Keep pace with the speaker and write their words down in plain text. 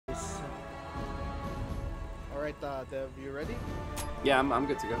Alright, Dev, you ready? Yeah, I'm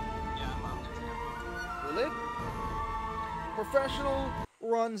good to go. Will it? Professional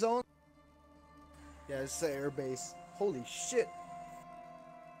run zone. Yeah, it's the airbase. Holy shit.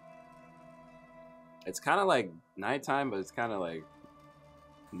 It's kind of like nighttime, but it's kind of like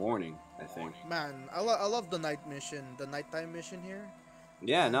morning, I think. Man, I love the night mission, the nighttime mission here.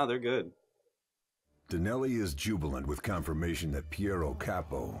 Yeah, no, they're good. Dinelli is jubilant with confirmation that Piero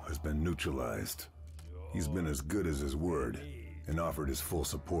Capo has been neutralized. He's been as good as his word and offered his full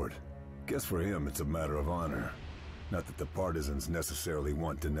support. Guess for him it's a matter of honor. Not that the partisans necessarily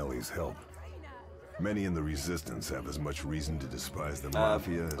want Dinelli's help. Many in the resistance have as much reason to despise the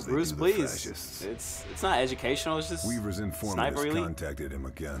mafia as Bruce, they do please. the fascists. It's not educational, it's just Weaver's informant has contacted him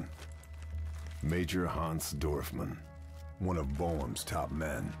again. Major Hans Dorfman, one of Boehm's top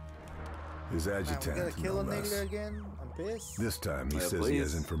men. His adjutant, man, we gotta kill no a less. nigga again? I'm pissed. This time he says please. he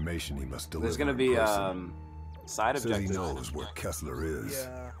has information he must deliver. There's gonna in be person. side Says objectives. he knows where Kessler is.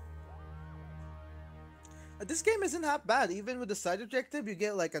 Yeah. This game isn't half bad. Even with the side objective, you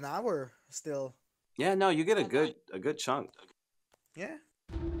get like an hour still. Yeah, no, you get a good chunk. Yeah.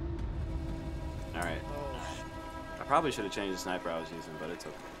 All right. Oh, I probably should have changed the sniper I was using, but it's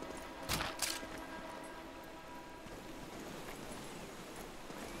okay.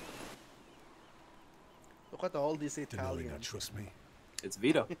 look at all these Dinelli Italians. not trust me. It's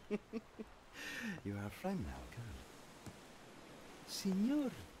Vito. You are a friend now, good. Signor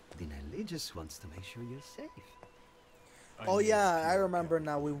Dinelli just wants to make sure you're safe. Oh yeah, I remember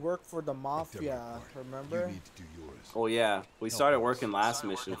now. We work for the mafia. Remember? You need to do yours. Oh yeah, we started working last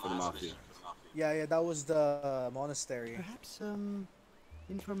mission for the mafia. Yeah, that was the monastery. Perhaps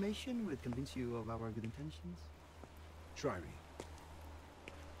information would convince you of our good intentions. Try me.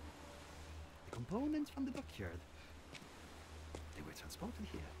 The components from the dockyard. They were transported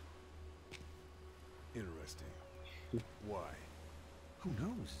here. Interesting. Why? Who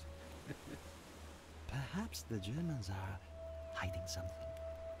knows? Perhaps the Germans are hiding something.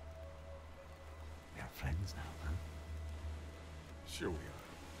 We are friends now, huh? Sure we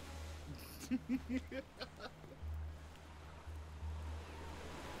are.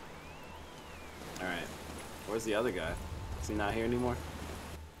 All right. Where's the other guy? Is he not here anymore?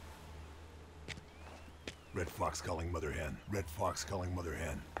 Red Fox calling Mother Hen. Red Fox calling Mother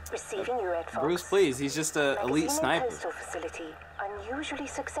Hen. Receiving you, Red Fox. Bruce, please. He's just a elite Magazine sniper. Postal facility unusually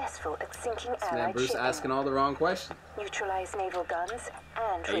successful at sinking Man, allied Bruce shipping. asking all the wrong questions. Neutralize naval guns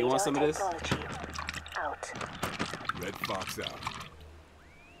and Hey, you want some of this? technology. Out. Red Fox out.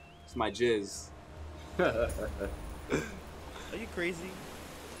 It's my jizz. Are you crazy?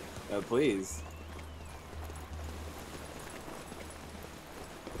 Please.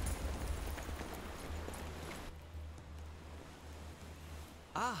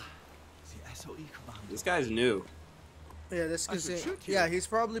 Ah, the SOE commander. This guy's new. Yeah, this is should shoot you. yeah. He's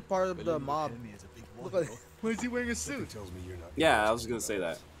probably part of the mob. Look at why is he wearing a Something suit? tells me you're not. Yeah, I was gonna say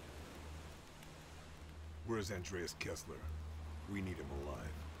that. Where's Andreas Kessler? We need him alive.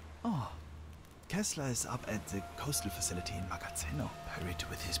 Oh, Kessler is up at the coastal facility in Magazzino, buried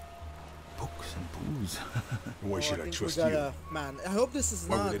with his books and booze. Why should I think trust we you? gotta, man, I hope this is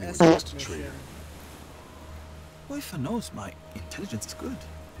Why not would an anyone escort trust a mission. traitor? Whoever knows, my intelligence is good.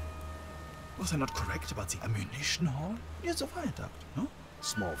 Was I not correct about the ammunition haul? Yes, a viaduct, no?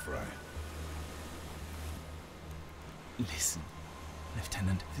 Small fry. Listen,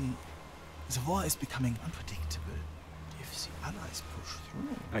 Lieutenant, the war is becoming unpredictable. If the Allies push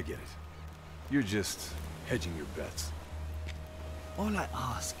through... I get it. You're just hedging your bets. All I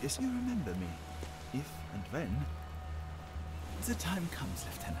ask is you remember me, if and when the time comes,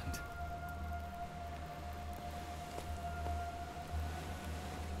 Lieutenant.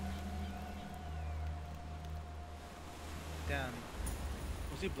 Damn.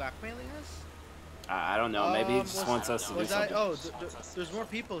 Was he blackmailing us? I don't know. Maybe he just wants us to do something. Oh, there's more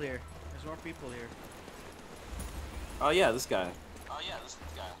people here. There's more people here. Oh yeah, this guy.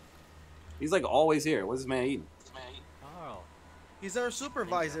 He's like always here. What's this man eating? Carl, He's our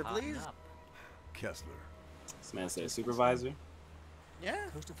supervisor, please. Kessler. This man said supervisor. Yeah.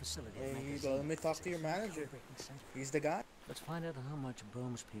 Coastal facility. Hey, magazine. you go, let me talk to your manager. He's the guy. Let's find out how much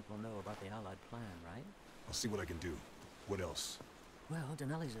Boehm's people know about the Allied plan, right? I'll see what I can do. What else? Well,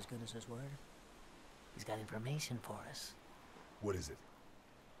 Dinelli's as good as his word. He's got information for us. What is it?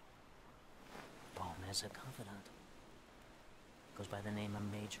 Boehm has a confidant. Goes by the name of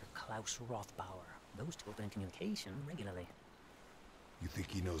Major Klaus Rothbauer. Those two have been in communication regularly. You think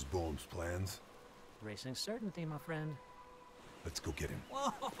he knows Boehm's plans? Racing certainty, my friend. Let's go get him.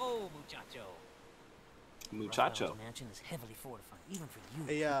 Whoa, muchacho. Muchacho. Rothbauer's mansion is heavily fortified, even for you.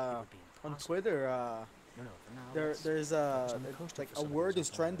 Hey, it would be on impossible. Twitter, No, for now. There's on the coast like a facilities word or is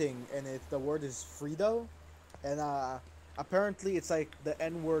something. trending, and the word is Frito, and apparently it's like the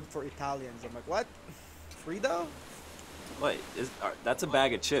N word for Italians. I'm like, what? Frito? What is? That's a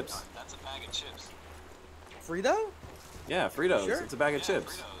bag of chips. Frito? Yeah, Fritos. Sure? It's a bag of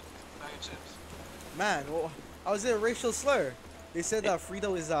chips. Man, well, how is it a racial slur? They said that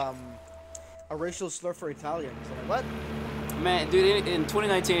Frito is a racial slur for Italians. I'm like, what? Man, dude, in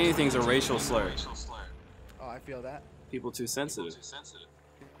 2019, anything's a racial slur. Oh, I feel that. People too sensitive.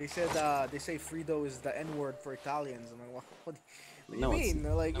 They said they say Frito is the N word for Italians. I'm like, what do you No, it's-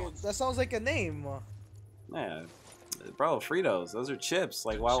 mean? Like that sounds like a name. Yeah, bro, Fritos. Those are chips.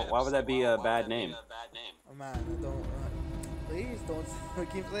 Like, why would that be a bad name? Oh, man, don't please don't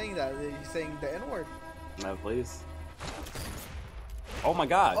keep saying that. He's saying the N word. No, please. Oh my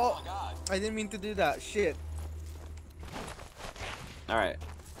God. Oh, I didn't mean to do that. Shit. All right.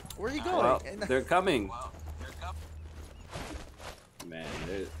 Where are you going? Well, they're coming. Man,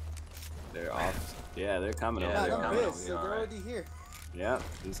 they're off. Yeah, they're coming. Man, over there. I'm pissed. They're already here. Yeah,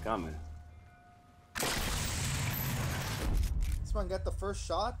 he's coming. This man got the first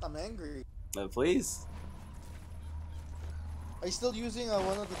shot. I'm angry. Please. Are you still using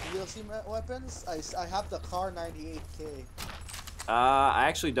one of the DLC weapons? I have the Car 98K. I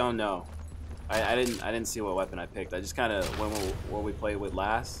actually don't know. I didn't see what weapon I picked. I just kind of went what we played with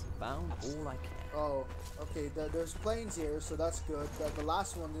last. Found all I can. Oh, okay. There's planes here, so that's good. The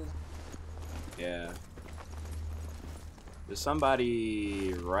last one didn't. Yeah. There's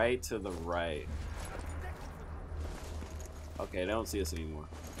somebody right to the right. Okay, they don't see us anymore.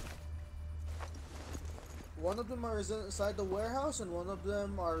 One of them is inside the warehouse, and one of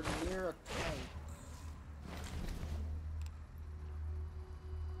them are near a tank.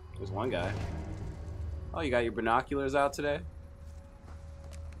 There's one guy. Oh, you got your binoculars out today?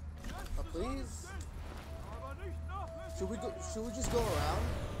 Please. Should we just go around?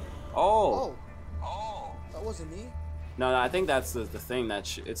 Oh. Oh. That wasn't me. No, I think that's the thing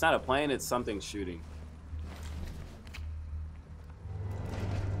that it's not a plane. It's something shooting.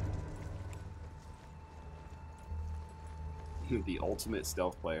 The ultimate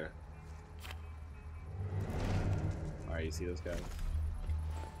stealth player. All right, you see those guys?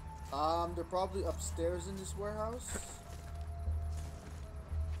 They're probably upstairs in this warehouse.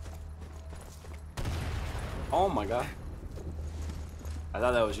 Oh my God! I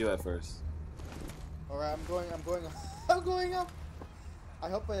thought that was you at first. All right, I'm going up. I'm going up. I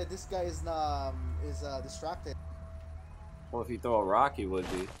hope this guy is distracted. Well, if you throw a rock, he would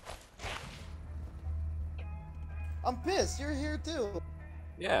be. I'm pissed. You're here too.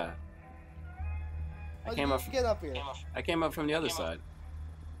 Yeah. How did you get up here? I came up from the other side.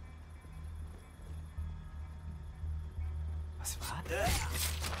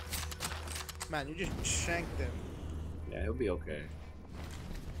 Man, you just shanked him. Yeah, he'll be okay.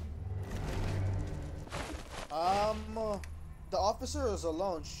 The officer is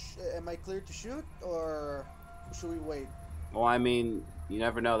alone. Am I cleared to shoot, or should we wait? Well, I mean, you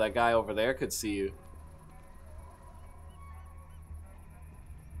never know. That guy over there could see you.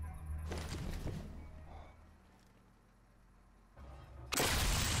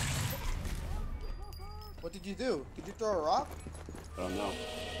 What did you do? Did you throw a rock? I don't know.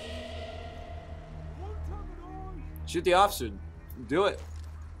 Shoot the officer. Do it.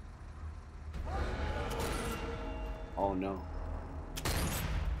 Oh no.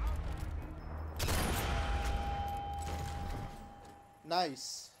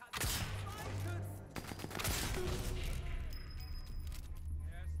 Nice.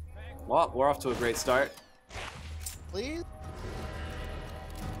 Well, we're off to a great start. Please?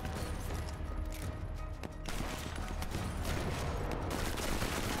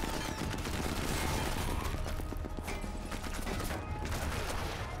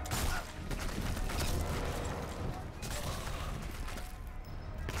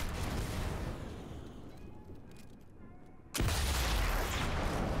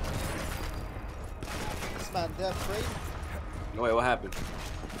 This man dead free? No, wait, what happened?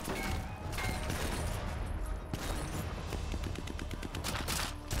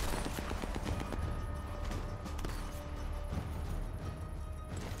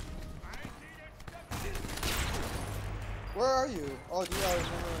 Where are you? Oh, you are.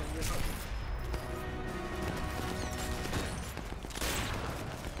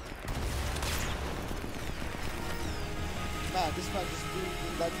 Man, this man just blew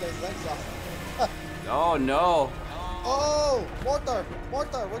that guy's legs off. Oh no. Oh, mortar!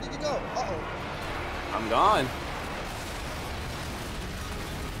 Mortar, where did you go? Uh-oh. I'm gone.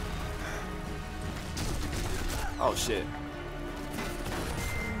 Oh shit.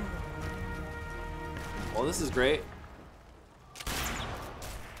 Well, this is great.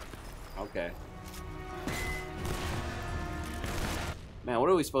 Okay. Man, what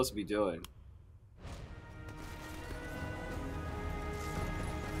are we supposed to be doing?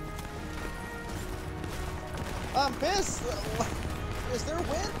 I'm pissed. Is there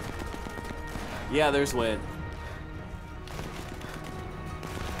wind? Yeah, there's wind.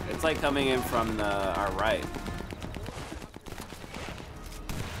 It's like coming in from our right.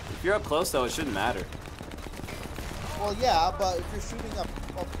 If you're up close, though, it shouldn't matter. Well, yeah, but if you're shooting up.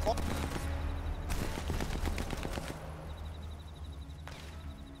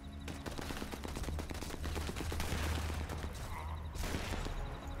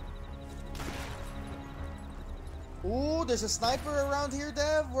 Ooh, there's a sniper around here,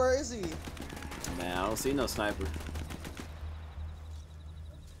 Dev. Where is he? Man, I don't see no sniper.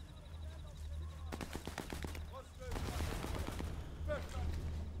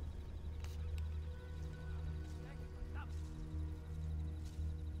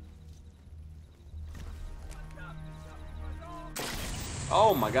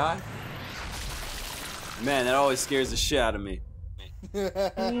 Oh my god. Man, that always scares the shit out of me. It's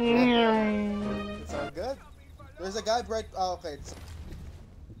all good. There's a guy right. Oh, okay.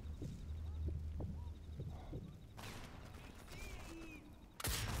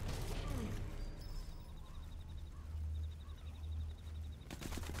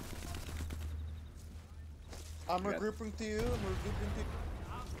 I'm regrouping to you. I'm regrouping to you.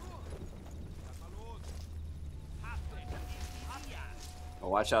 Oh,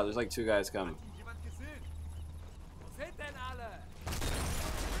 watch out. There's like 2 guys coming.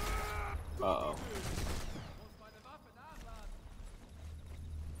 Uh-oh.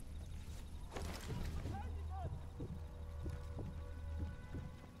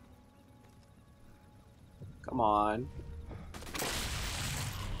 Come on.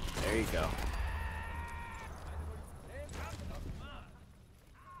 There you go.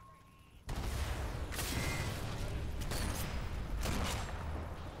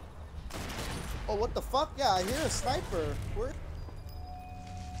 Oh, what the fuck? Yeah, I hear a sniper. Where?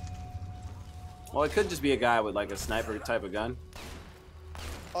 Well, it could just be a guy with like a sniper type of gun.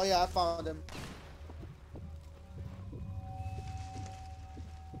 Oh yeah, I found him.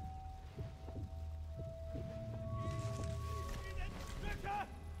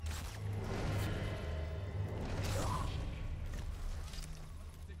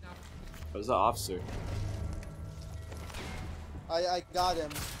 Where's the officer? I got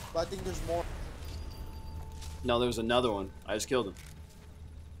him, but I think there's more. No, there was another one. I just killed him.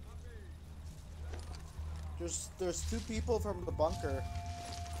 There's 2 people from the bunker.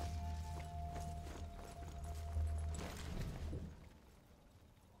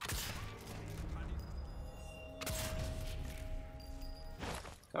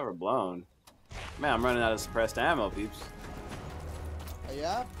 Cover blown. Man, I'm running out of suppressed ammo, peeps.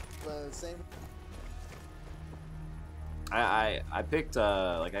 Yeah, but same. I picked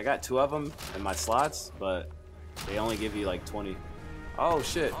like I got 2 of them in my slots, but they only give you like 20. Oh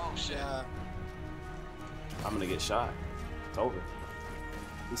shit. Yeah. I'm gonna get shot. It's over.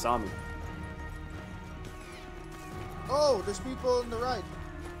 He saw me. Oh, there's people on the right.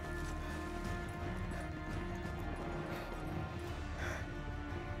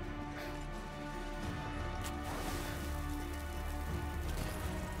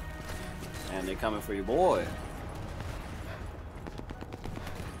 And they coming for your boy.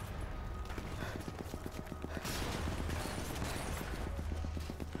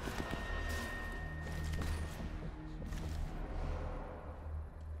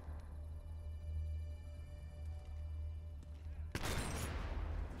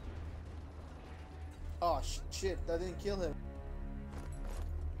 Oh shit, that didn't kill him.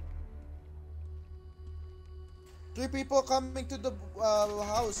 3 people coming to the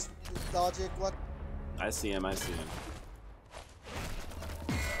house. Logic, what? I see him, I see him.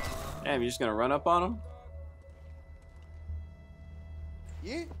 Damn, you're just gonna run up on him?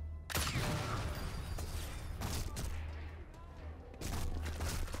 Yeah.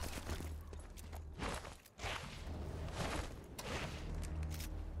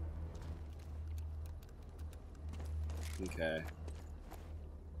 Okay.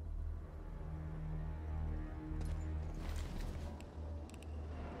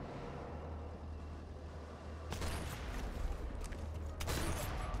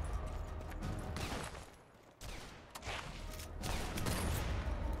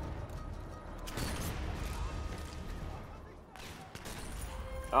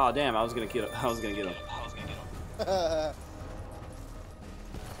 Oh damn! I was gonna get him. I was gonna get him. I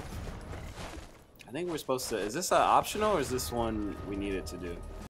think we're supposed to. Is this optional or is this one we needed to do?